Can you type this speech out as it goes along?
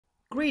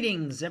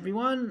Greetings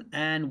everyone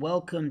and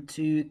welcome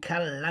to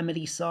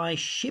Calamity Sai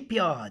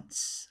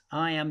Shipyards.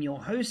 I am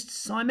your host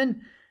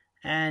Simon,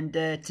 and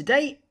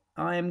today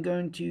I am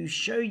going to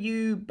show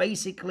you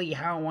basically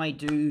how I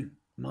do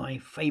my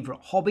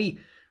favorite hobby,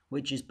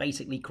 which is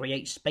basically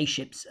create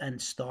spaceships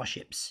and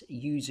starships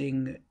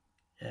using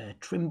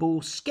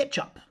Trimble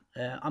Sketchup.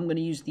 I'm going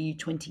to use the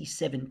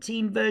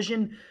 2017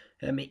 version.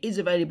 It is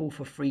available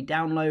for free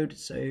download,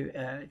 so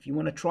if you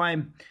want to try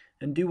and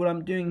do what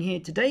I'm doing here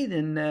today,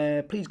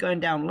 then please go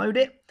and download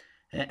it.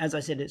 As I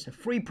said, it's a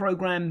free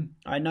program.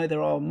 I know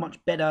there are much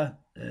better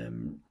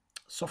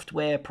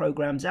software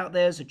programs out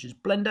there, such as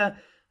Blender,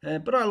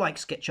 but I like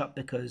SketchUp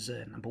because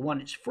number one,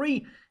 it's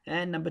free,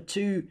 and number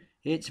two,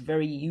 it's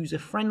very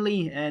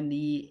user-friendly, and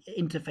the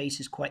interface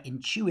is quite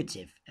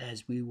intuitive,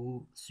 as we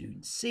will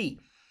soon see.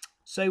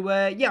 So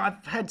yeah,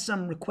 I've had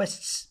some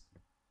requests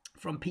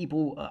from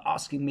people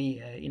asking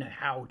me,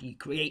 how do you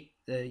create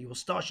your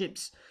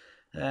starships?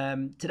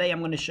 Today I'm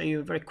going to show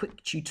you a very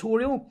quick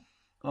tutorial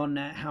on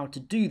how to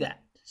do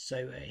that.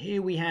 So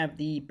here we have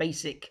the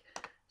basic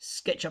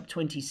SketchUp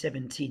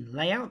 2017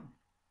 layout,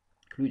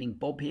 including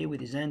Bob here with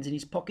his hands in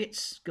his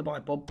pockets. Goodbye,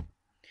 Bob.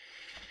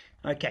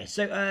 Okay,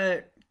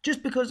 so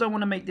just because I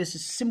want to make this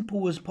as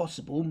simple as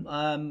possible,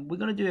 we're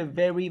going to do a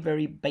very,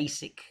 very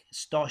basic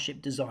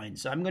starship design.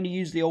 So I'm going to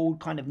use the old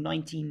kind of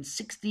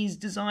 1960s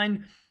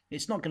design.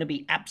 It's not going to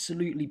be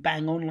absolutely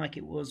bang on like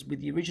it was with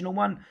the original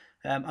one.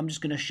 I'm just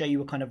going to show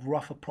you a kind of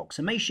rough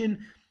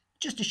approximation,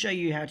 just to show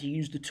you how to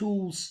use the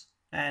tools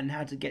and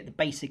how to get the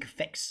basic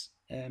effects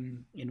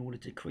in order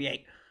to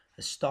create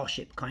a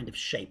starship kind of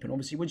shape. And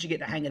obviously, once you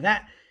get the hang of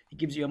that, it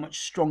gives you a much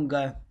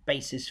stronger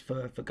basis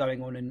for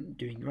going on and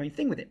doing your own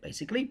thing with it,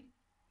 basically.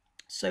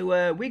 So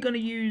we're going to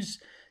use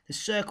the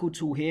circle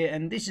tool here,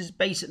 and this is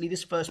basically,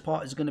 this first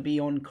part is going to be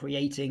on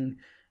creating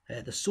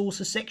the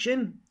saucer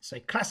section. So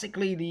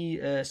classically,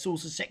 the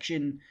saucer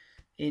section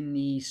in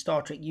the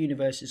Star Trek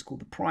universe is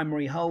called the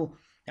primary hull.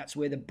 That's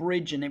where the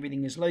bridge and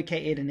everything is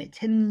located, and it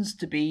tends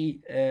to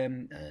be a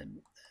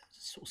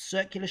sort of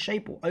circular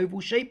shape or oval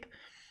shape.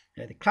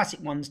 The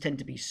classic ones tend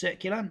to be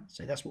circular,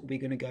 so that's what we're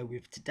going to go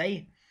with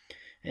today.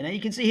 And now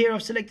you can see here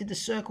I've selected the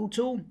circle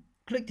tool,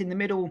 clicked in the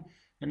middle,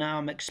 and now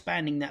I'm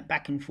expanding that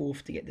back and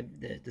forth to get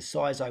the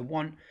size I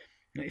want.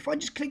 Now, if I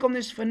just click on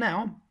this for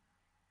now,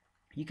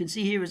 you can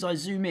see here as I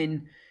zoom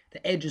in,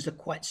 the edges are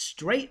quite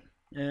straight,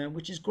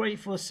 which is great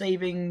for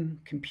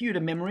saving computer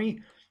memory,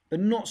 but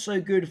not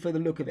so good for the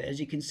look of it. As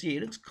you can see,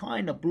 it looks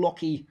kind of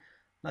blocky,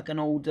 like an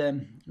old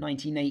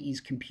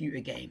 1980s computer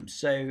game.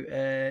 So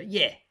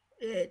yeah,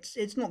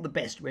 it's not the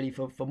best really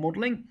for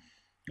modeling.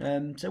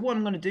 So what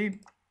I'm going to do,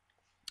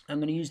 I'm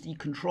going to use the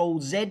Control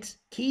Z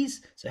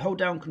keys. So hold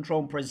down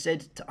Control and press Z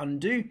to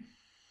undo.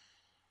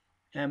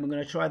 And we're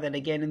going to try that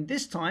again. And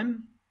this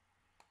time,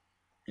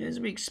 as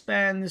we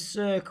expand the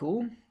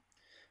circle,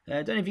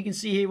 I don't know if you can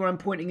see here where I'm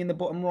pointing in the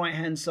bottom right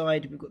hand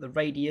side, we've got the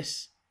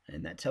radius,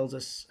 and that tells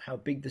us how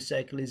big the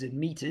circle is in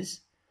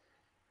meters.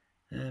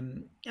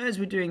 As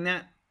we're doing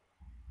that,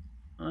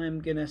 I'm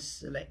going to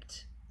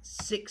select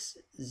 6,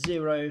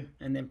 0,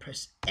 and then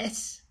press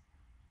S.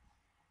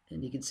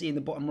 And you can see in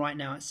the bottom right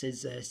now it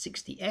says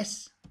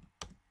 60S.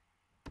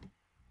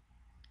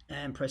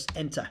 And press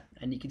enter.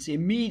 And you can see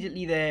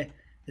immediately there,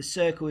 the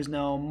circle is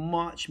now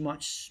much,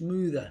 much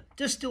smoother.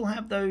 Does still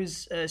have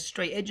those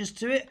straight edges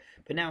to it,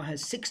 but now it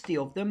has 60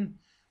 of them.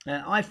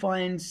 I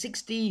find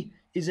 60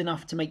 is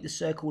enough to make the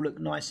circle look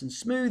nice and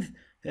smooth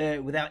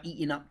without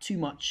eating up too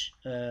much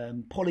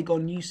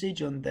polygon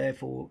usage and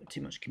therefore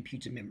too much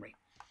computer memory.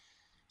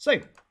 So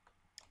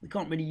we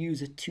can't really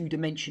use a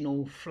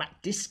two-dimensional flat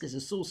disk as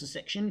a saucer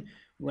section.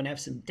 We want to have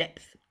some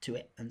depth to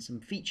it and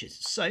some features.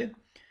 So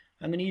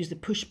I'm going to use the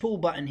push-pull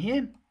button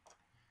here,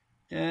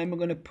 and we're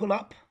going to pull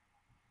up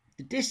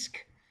the disk,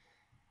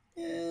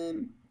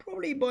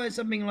 probably by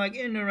something like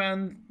in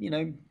around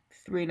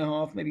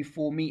 3.5, maybe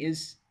 4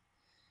 meters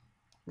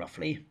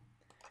roughly.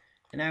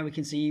 And now we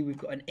can see we've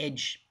got an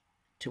edge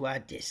to our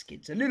disk.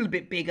 It's a little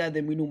bit bigger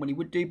than we normally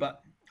would do,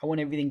 but I want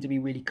everything to be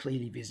really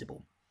clearly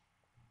visible.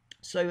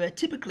 So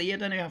typically, I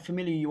don't know how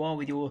familiar you are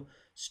with your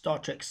Star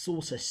Trek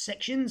saucer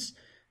sections.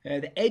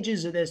 The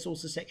edges of their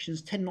saucer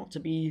sections tend not to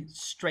be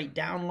straight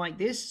down like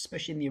this,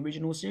 especially in the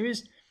original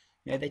series.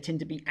 They tend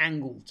to be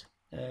angled.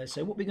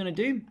 So what we're going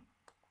to do,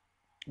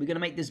 we're going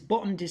to make this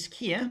bottom disk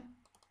here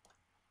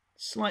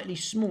slightly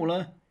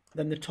smaller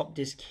than the top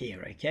disk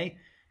here, okay?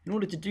 In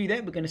order to do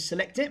that, we're going to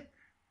select it,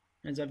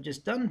 as I've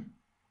just done,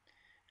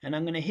 and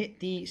I'm going to hit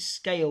the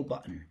scale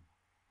button,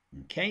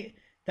 okay?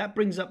 That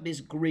brings up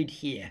this grid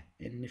here,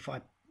 and if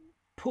I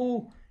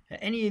pull at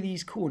any of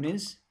these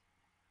corners,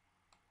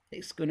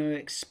 it's going to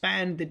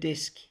expand the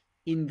disk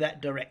in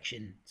that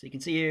direction. So you can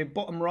see here,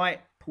 bottom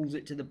right pulls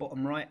it to the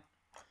bottom right,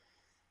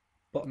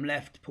 bottom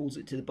left pulls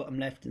it to the bottom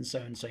left, and so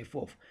on and so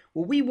forth.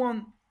 Well, we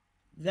want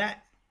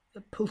that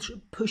push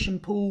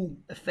and pull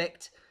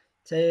effect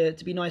to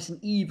be nice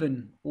and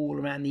even all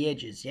around the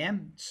edges, yeah?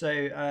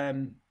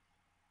 So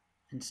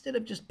instead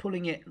of just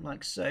pulling it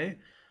like so,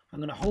 I'm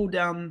going to hold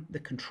down the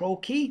Control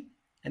key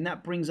and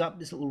that brings up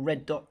this little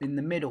red dot in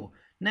the middle.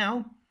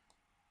 Now,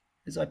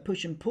 as I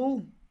push and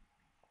pull,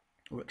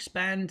 or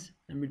expand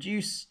and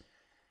reduce,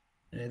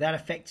 that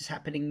effect is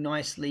happening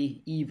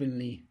nicely,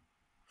 evenly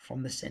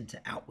from the center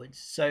outwards.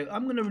 So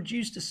I'm going to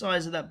reduce the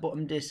size of that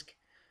bottom disc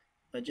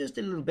by just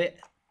a little bit,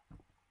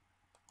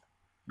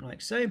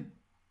 like so.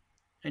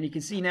 And you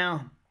can see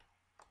now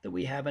that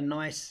we have a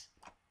nice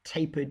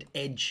tapered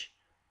edge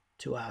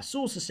to our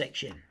saucer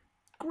section.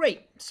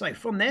 Great. So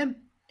from there,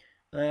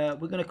 we're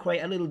going to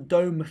create a little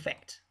dome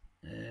effect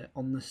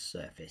on the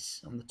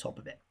surface, on the top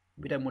of it.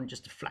 We don't want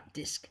just a flat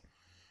disc.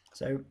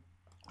 So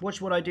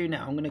watch what I do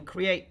now. I'm going to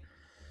create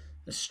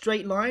a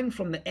straight line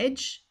from the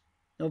edge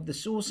of the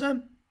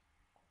saucer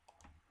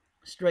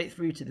straight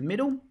through to the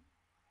middle.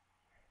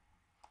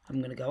 I'm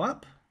going to go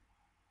up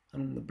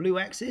along the blue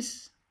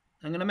axis.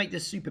 I'm going to make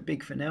this super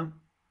big for now,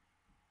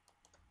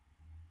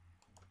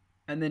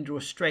 and then draw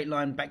a straight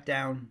line back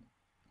down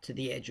to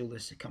the edge or the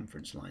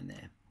circumference line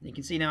there. And you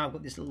can see now I've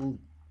got this little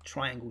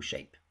triangle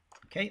shape.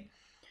 Okay,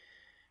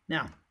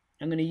 now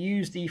I'm going to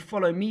use the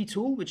follow me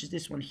tool, which is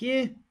this one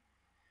here.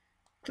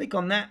 Click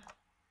on that,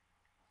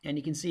 and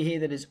you can see here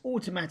that it's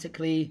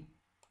automatically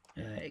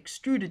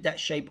extruded that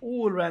shape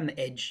all around the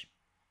edge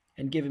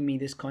and given me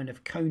this kind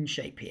of cone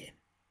shape here.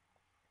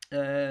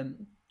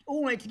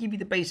 All right, to give you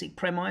the basic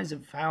premise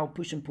of how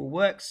push and pull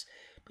works,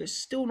 but it's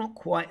still not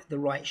quite the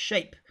right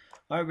shape.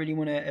 I really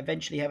want to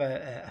eventually have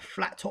a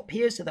flat top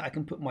here so that I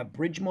can put my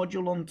bridge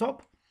module on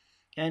top.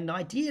 And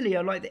ideally,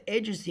 I like the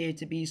edges here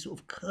to be sort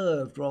of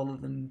curved rather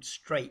than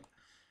straight.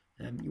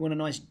 You want a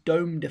nice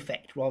domed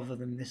effect rather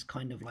than this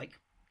kind of like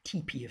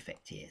teepee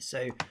effect here.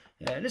 So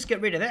let's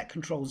get rid of that.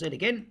 Control Z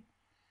again.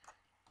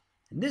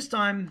 And this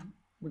time,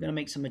 we're going to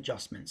make some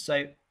adjustments.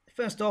 So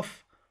first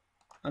off,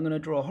 I'm going to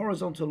draw a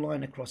horizontal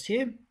line across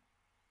here.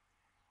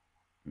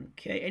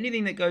 Okay,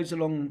 anything that goes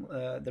along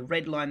the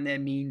red line there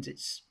means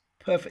it's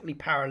perfectly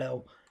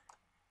parallel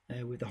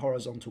with the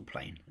horizontal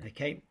plane.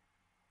 Okay,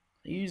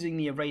 using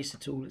the eraser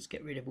tool, let's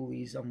get rid of all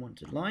these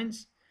unwanted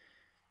lines.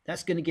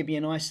 That's going to give me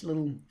a nice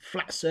little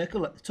flat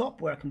circle at the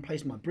top where I can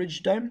place my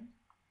bridge dome.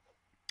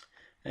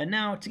 And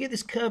now to get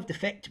this curved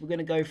effect, we're going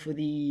to go for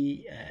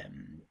the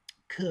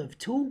curve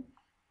tool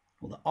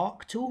or the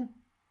arc tool.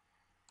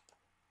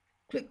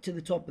 Click to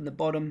the top and the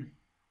bottom,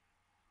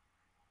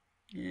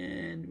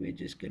 and we're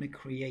just going to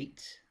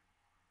create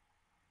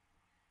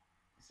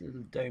this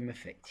little dome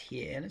effect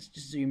here. Let's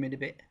just zoom in a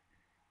bit.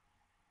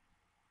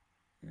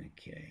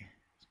 Okay,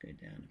 let's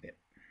go down a bit.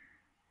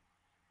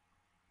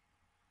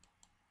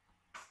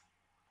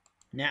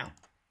 Now,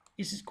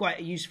 this is quite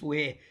useful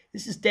here.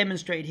 This is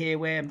demonstrated here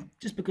where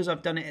just because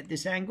I've done it at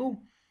this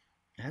angle,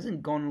 it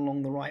hasn't gone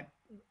along the right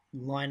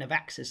line of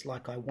axis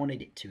like I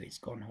wanted it to. It's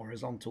gone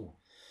horizontal.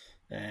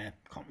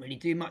 Can't really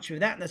do much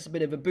with that. That's a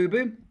bit of a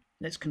boo-boo.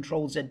 Let's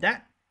Control Z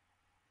that.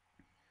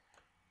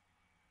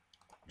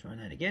 Try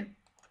that again.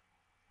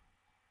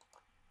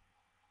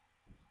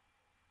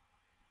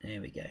 There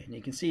we go. And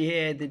you can see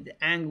here that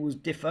the angles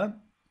differ.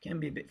 Can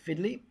be a bit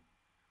fiddly.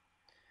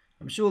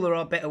 I'm sure there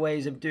are better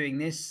ways of doing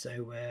this.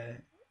 So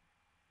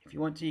if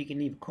you want to, you can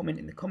leave a comment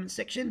in the comment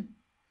section.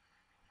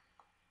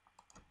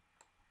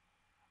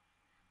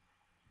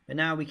 But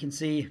now we can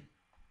see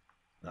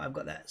that I've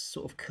got that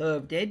sort of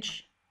curved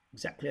edge,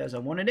 exactly as I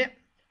wanted it,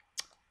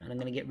 and I'm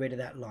going to get rid of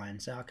that line.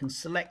 So I can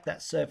select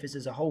that surface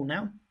as a whole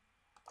now.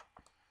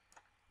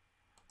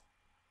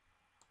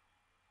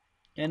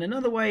 And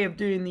another way of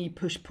doing the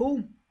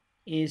push-pull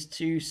is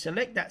to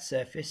select that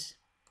surface,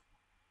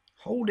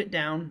 hold it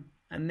down,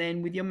 and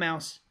then with your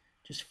mouse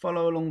just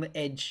follow along the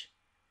edge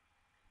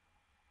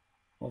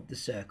of the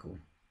circle.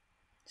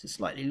 It's a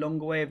slightly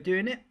longer way of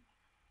doing it,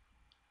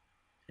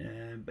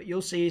 but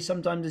you'll see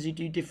sometimes as you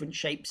do different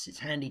shapes, it's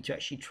handy to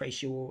actually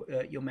trace your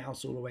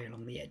mouse all the way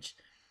along the edge.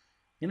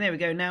 And there we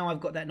go. Now I've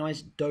got that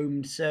nice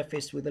domed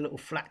surface with a little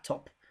flat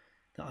top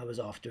that I was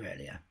after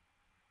earlier.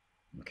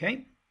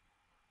 Okay.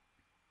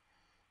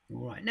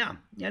 All right. Now,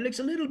 it looks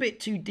a little bit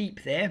too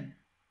deep there.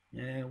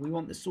 We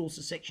want the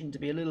saucer section to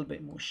be a little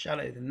bit more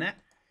shallow than that.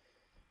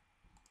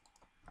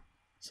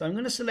 So I'm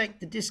going to select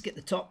the disc at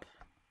the top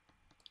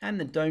and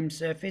the dome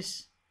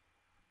surface.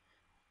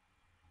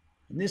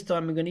 And this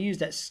time I'm going to use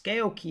that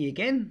scale key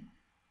again.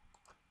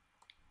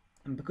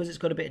 And because it's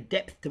got a bit of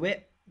depth to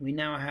it, we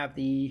now have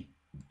the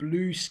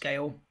blue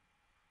scale.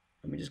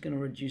 And we're just going to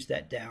reduce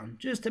that down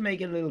just to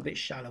make it a little bit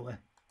shallower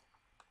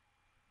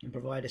and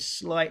provide a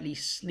slightly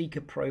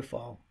sleeker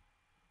profile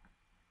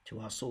to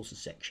our saucer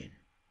section.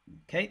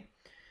 Okay.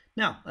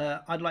 Now,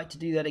 I'd like to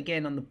do that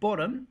again on the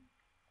bottom.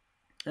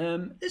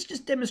 Let's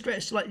just demonstrate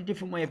a slightly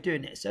different way of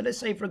doing it. So let's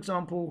say, for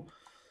example,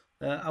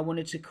 I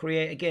wanted to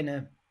create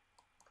again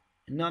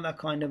another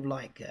kind of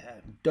like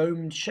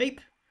domed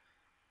shape,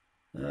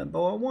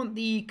 but I want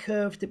the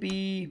curve to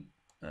be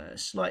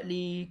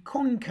slightly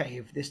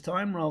concave this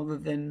time rather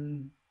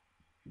than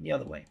the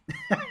other way.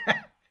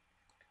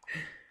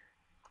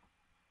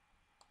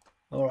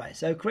 All right,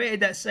 so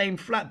created that same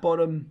flat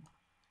bottom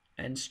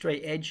and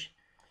straight edge,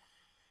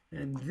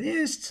 and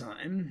this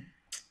time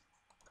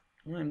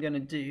what I'm going to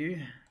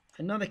do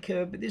another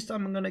curve, but this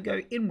time I'm going to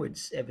go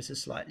inwards ever so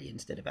slightly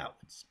instead of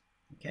outwards.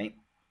 Okay,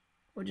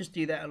 we'll just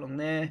do that along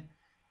there.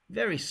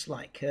 Very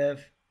slight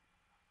curve,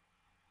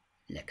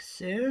 like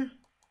so.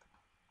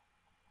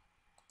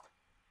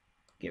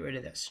 Get rid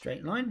of that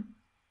straight line.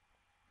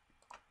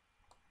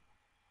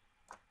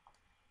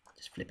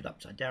 Just flip it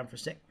upside down for a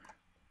sec.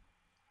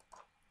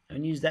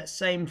 And use that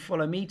same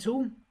follow me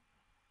tool.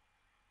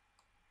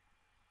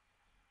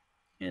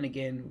 And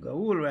again, we'll go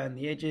all around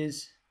the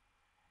edges.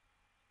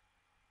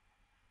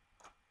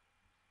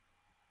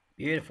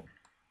 Beautiful.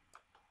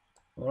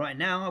 All right,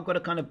 now I've got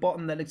a kind of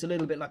bottom that looks a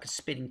little bit like a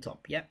spinning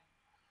top. Yep.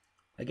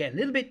 Again, a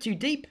little bit too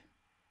deep.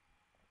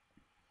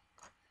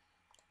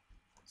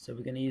 So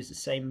we're going to use the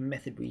same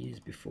method we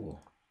used before.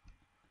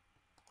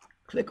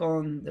 Click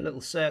on the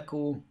little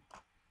circle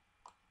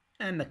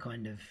and the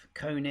kind of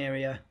cone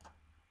area.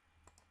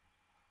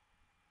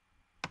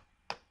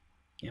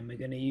 And we're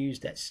going to use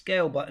that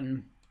scale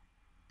button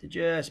to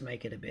just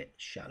make it a bit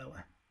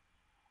shallower.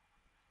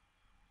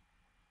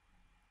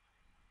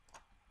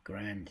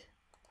 Grand.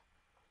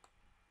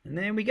 And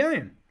there we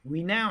go.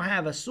 We now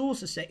have a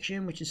saucer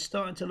section which is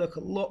starting to look a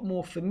lot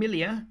more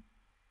familiar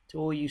to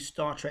all you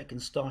Star Trek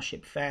and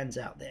Starship fans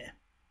out there.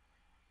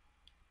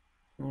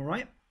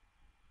 Alright.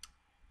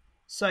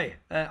 So,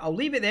 I'll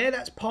leave it there.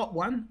 That's part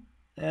one.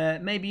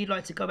 Maybe you'd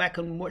like to go back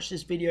and watch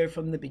this video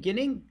from the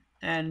beginning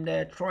and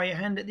try your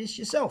hand at this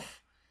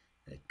yourself.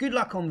 Good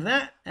luck on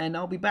that, and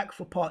I'll be back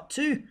for part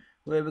two,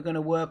 where we're going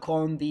to work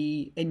on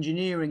the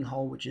engineering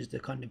hull, which is the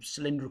kind of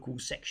cylindrical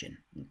section.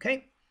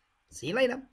 Okay, see you later.